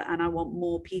together. And I want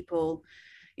more people,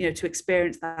 to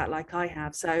experience that like I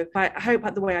have. So I hope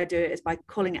that the way I do it is by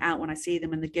calling it out when I see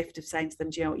them, and the gift of saying to them,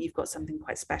 do you know what, you've got something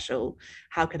quite special.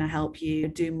 How can I help you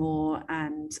do more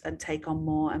and take on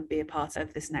more and be a part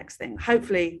of this next thing?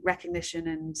 Hopefully recognition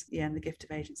and the gift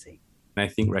of agency. I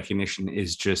think recognition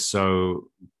is just so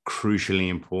crucially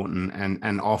important.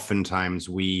 And oftentimes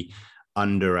we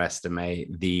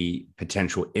underestimate the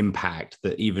potential impact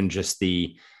that even just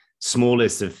the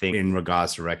smallest of things in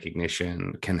regards to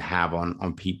recognition can have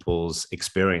on people's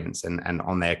experience and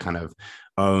on their kind of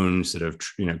own sort of,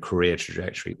 career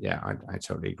trajectory. Yeah, I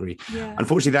totally agree. Yeah.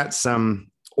 Unfortunately, that's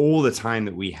all the time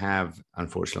that we have,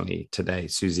 unfortunately, today.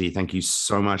 Susie, thank you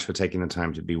so much for taking the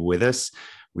time to be with us.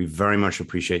 We very much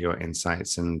appreciate your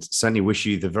insights and certainly wish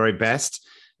you the very best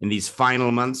in these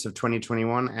final months of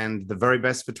 2021 and the very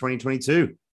best for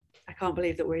 2022. I can't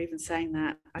believe that we're even saying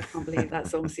that. I can't believe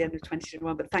that's almost the end of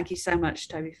 2021. But thank you so much,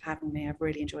 Toby, for having me. I've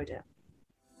really enjoyed it.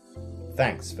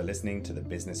 Thanks for listening to The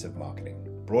Business of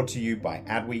Marketing, brought to you by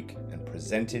Adweek and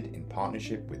presented in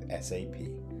partnership with SAP.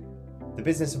 The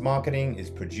Business of Marketing is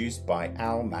produced by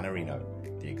Al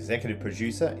Manarino. The executive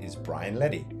producer is Brian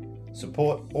Leddy.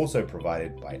 Support also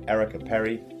provided by Erica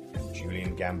Perry and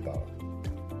Julian Gamboa.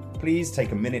 Please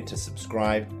take a minute to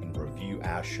subscribe and review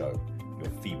our show.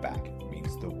 Your feedback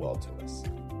means the world to us.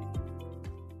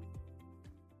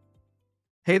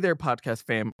 Hey there, podcast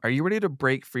fam. Are you ready to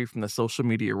break free from the social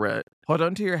media rut? Hold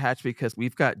on to your hatch because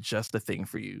we've got just the thing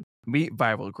for you. Meet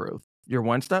Viral Growth, your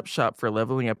one-stop shop for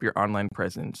leveling up your online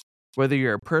presence. Whether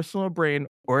you're a personal brand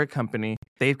or a company,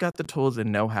 they've got the tools and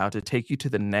know-how to take you to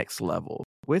the next level.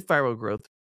 With Viral Growth,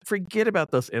 forget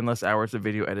about those endless hours of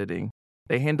video editing.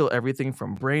 They handle everything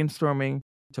from brainstorming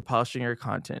to polishing your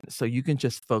content so you can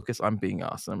just focus on being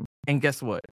awesome. And guess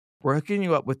what? We're hooking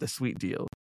you up with a sweet deal.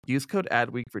 Use code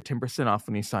ADWEEK for 10% off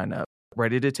when you sign up.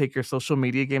 Ready to take your social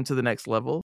media game to the next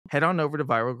level? Head on over to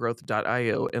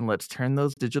viralgrowth.io and let's turn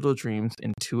those digital dreams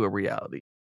into a reality.